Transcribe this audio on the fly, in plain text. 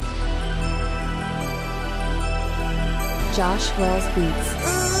Josh Wells Beats.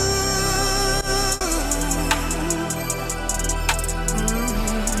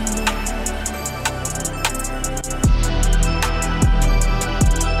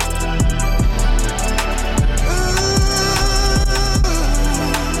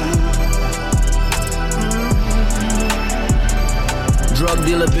 Drug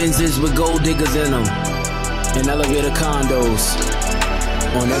dealer Benzes with gold diggers in them, and elevator condos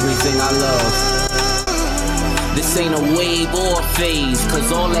on everything I love. This ain't a wave or a phase,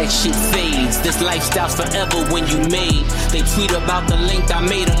 cause all that shit fades. This lifestyle's forever when you made. They tweet about the length I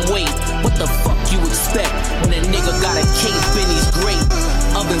made them wait. What the fuck you expect when a nigga got a cake and he's great?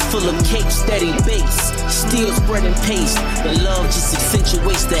 Ovens full of cake, steady bakes, still spreading pace. The love just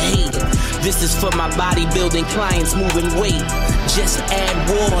accentuates the hate. This is for my bodybuilding clients moving weight. Just add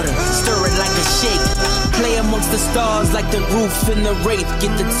water, stir it like a shake. Play amongst the stars like the roof in the wraith.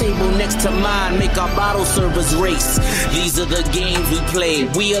 Get the table next to mine, make our bottle servers race. These are the games we play,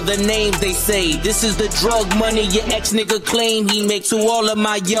 we are the names they say. This is the drug money your ex-nigga claim he make to all of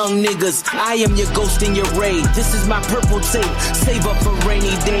my young niggas. I am your ghost in your raid. This is my purple tape, save up for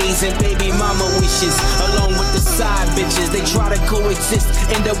rainy days and baby mama wishes. Along with the side bitches, they try to coexist,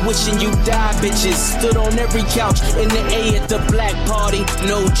 end up wishing you die bitches. Stood on every couch in the A at the black party.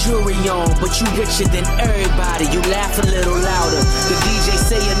 No jewelry on, but you richer than everybody. You laugh a little louder, the DJ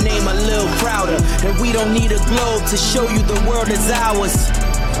say your name a little prouder. And we don't need a globe to show you the world is ours.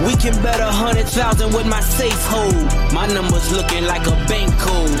 We can bet 100,000 with my safe hold. My number's looking like a bank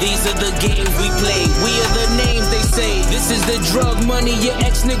code. These are the games we play, we are the names they say. This is the drug money your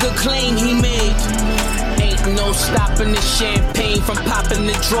ex-nigga claim he made. Ain't no stopping the champagne from popping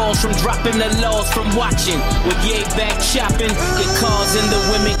the draws, from dropping the laws, from watching with yay back chopping. Your cars and the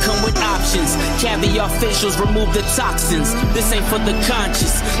women come with options. Caviar facials remove the toxins. This ain't for the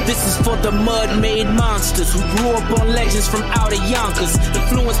conscious, this is for the mud-made monsters who grew up on legends from out of Yonkers,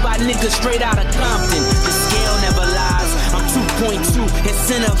 influenced by niggas straight out of Compton. The scale never lies, I'm 2.2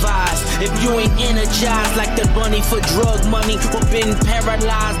 incentivized. If you ain't energized like the bunny for drug money, or been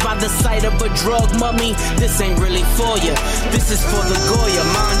paralyzed by the sight of a drug mummy, this ain't really for ya. This is for the Goya,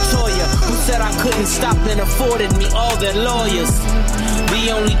 Montoya, who said I couldn't stop and afforded me all their lawyers. The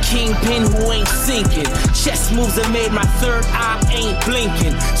only kingpin who ain't sinking. Chess moves that made my third eye ain't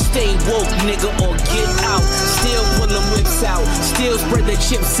blinking. Stay woke, nigga, or get out. Still pull them whips out, still spread the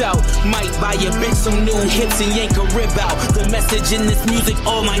chips out. Might buy your bitch some new hips and yank a rib out. The message in this music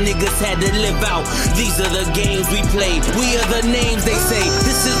all my niggas had to live out. These are the games we play, we are the names they say.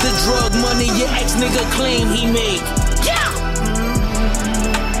 This is the drug money your ex-nigga claim he made.